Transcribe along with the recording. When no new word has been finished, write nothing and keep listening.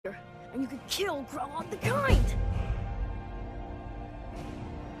and you could kill Grelod the Kind!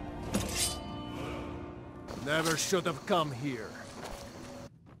 Never should have come here.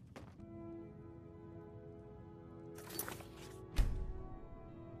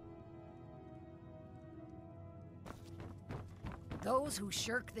 Those who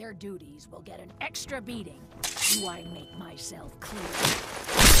shirk their duties will get an extra beating. Do I make myself clear?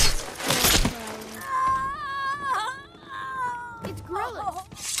 It's Grelod!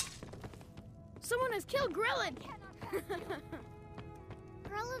 Someone has killed Grelod!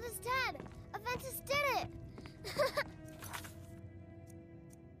 Grelod is dead! Aventus did it!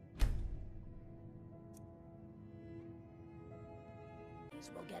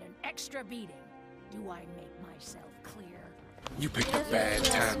 Will get an extra beating. Do I make myself clear? You picked a bad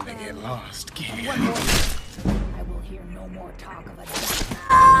time to get lost, kid. One more thing. I will hear no more talk of a death.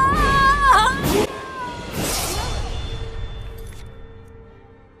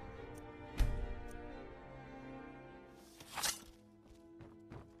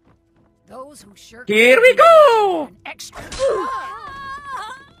 Those who shirk. Here we go! An extra.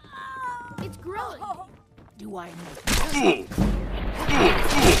 It's Grelod! Do I make myself clear?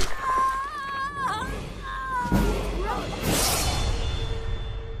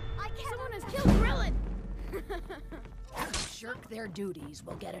 Someone has killed Grelod! Shirk their duties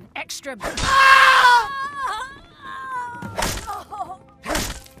will get an extra.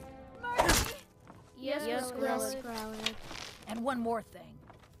 Yes, Grelod. And one more thing.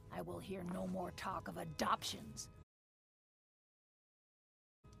 I will hear no more talk of adoptions.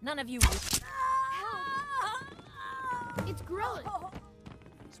 None of you It's Grelod!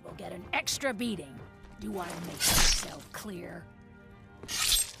 will get an extra beating. Do I make myself clear?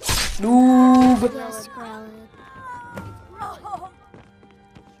 Noob! Yes, Grelod.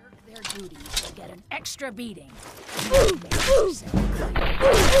 Shirk their duties will get an extra beating. Do I make myself clear?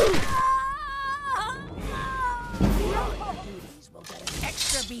 Their duties will get an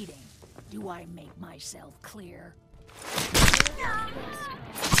extra beating. Do I make myself clear?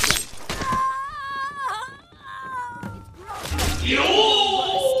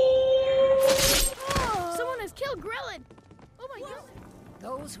 Someone has killed Grelod! Oh my god!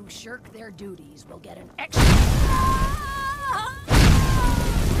 Those who shirk their duties will get an extra. I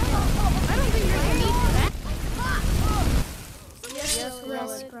don't think there's a need for that! Yes,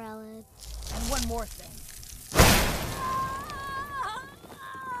 Grelod. And one more thing.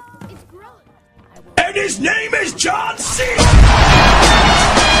 It's Grelod! I will. And his name is John C.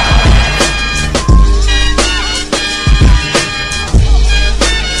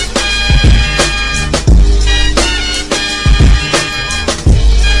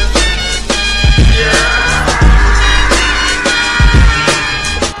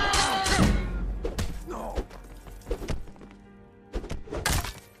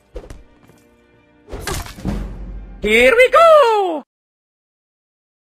 Here we go!